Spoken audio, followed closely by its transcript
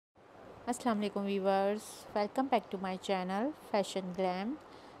Assalamu alaikum viewers, welcome back to my channel Fashion Glam.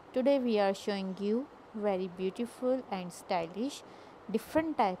 Today we are showing you very beautiful and stylish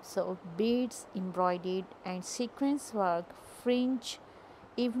different types of beads, embroidered and sequence work, fringe,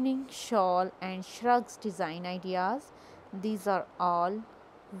 evening shawl and shrugs design ideas. These are all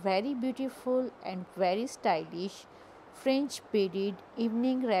very beautiful and very stylish fringe beaded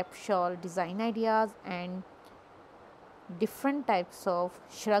evening wrap shawl design ideas and different types of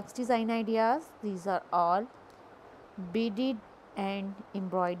shrugs design ideas. These are all beaded and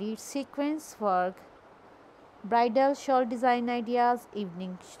embroidered sequence work, bridal shawl design ideas,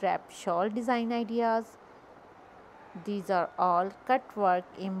 evening wrap shawl design ideas. These are all cut work,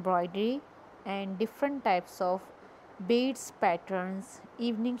 embroidery and different types of beads, patterns,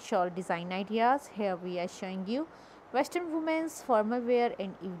 evening shawl design ideas. Here we are showing you Western women's formal wear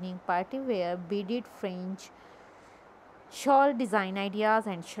and evening party wear beaded fringe shawl design ideas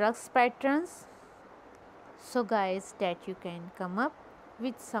and shrugs patterns. So guys, that you can come up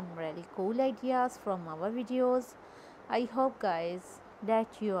with some really cool ideas from our videos. I hope guys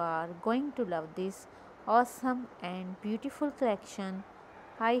that you are going to love this awesome and beautiful collection.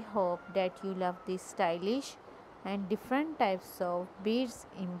 I hope that you love this stylish and different types of beads,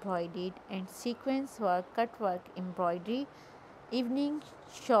 embroidered and sequence work, cut work, embroidery, evening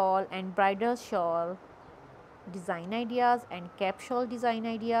shawl and bridal shawl design ideas and cap shawl design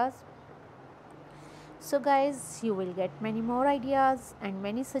ideas. So guys, you will get many more ideas and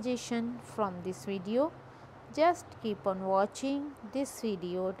many suggestions from this video. Just keep on watching this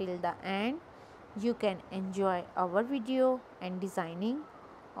video till the end. You can enjoy our video and designing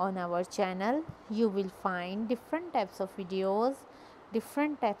on our channel. You will find different types of videos,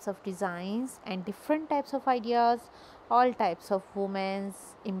 different types of designs and different types of ideas, all types of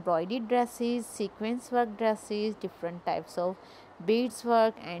women's embroidered dresses, sequence work dresses, different types of beads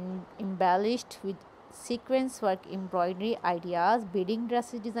work and embellished with sequence work embroidery ideas, beading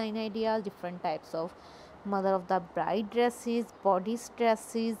dresses design ideas, different types of mother of the bride dresses, bodice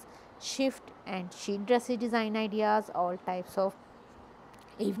dresses, shift and sheet dresses design ideas, all types of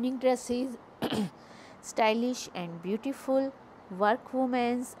evening dresses, stylish and beautiful work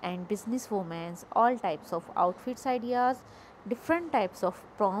women's and business women's, all types of outfits ideas, different types of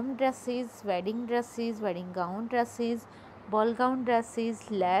prom dresses, wedding gown dresses, ball gown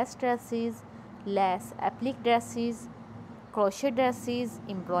dresses, lace applique dresses, crochet dresses,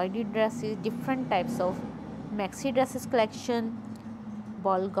 embroidered dresses, different types of maxi dresses collection,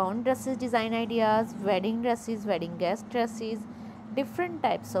 ball gown dresses design ideas, wedding dresses, wedding guest dresses, different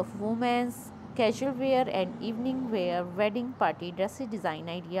types of women's casual wear and evening wear, wedding party dresses design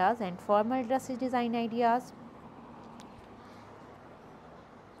ideas and formal dresses design ideas.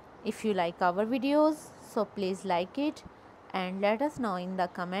 If you like our videos, so please like it and let us know in the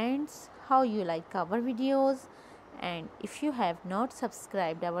comments how you like our videos. And if you have not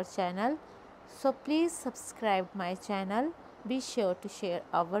subscribed our channel, so please subscribe my channel. Be sure to share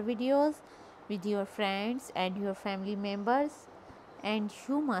our videos with your friends and your family members, and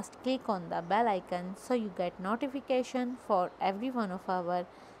you must click on the bell icon so you get notification for every one of our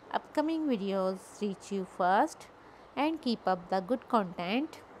upcoming videos reach you first. And keep up the good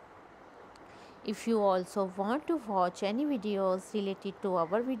content. If you also want to watch any videos related to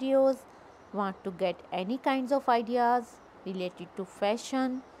our videos, want to get any kinds of ideas related to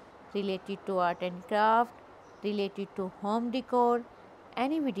fashion, related to art and craft, related to home decor,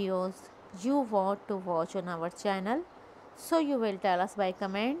 any videos you want to watch on our channel, so you will tell us by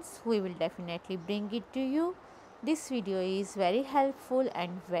comments. We will definitely bring it to you. This video is very helpful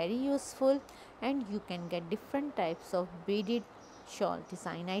and very useful, and you can get different types of beaded shawl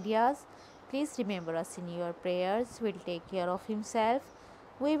design ideas. Please remember us in your prayers. Will take care of himself.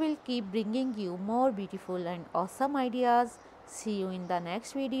 We will keep bringing you more beautiful and awesome ideas. See you in the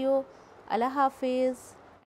next video. Allah Hafiz.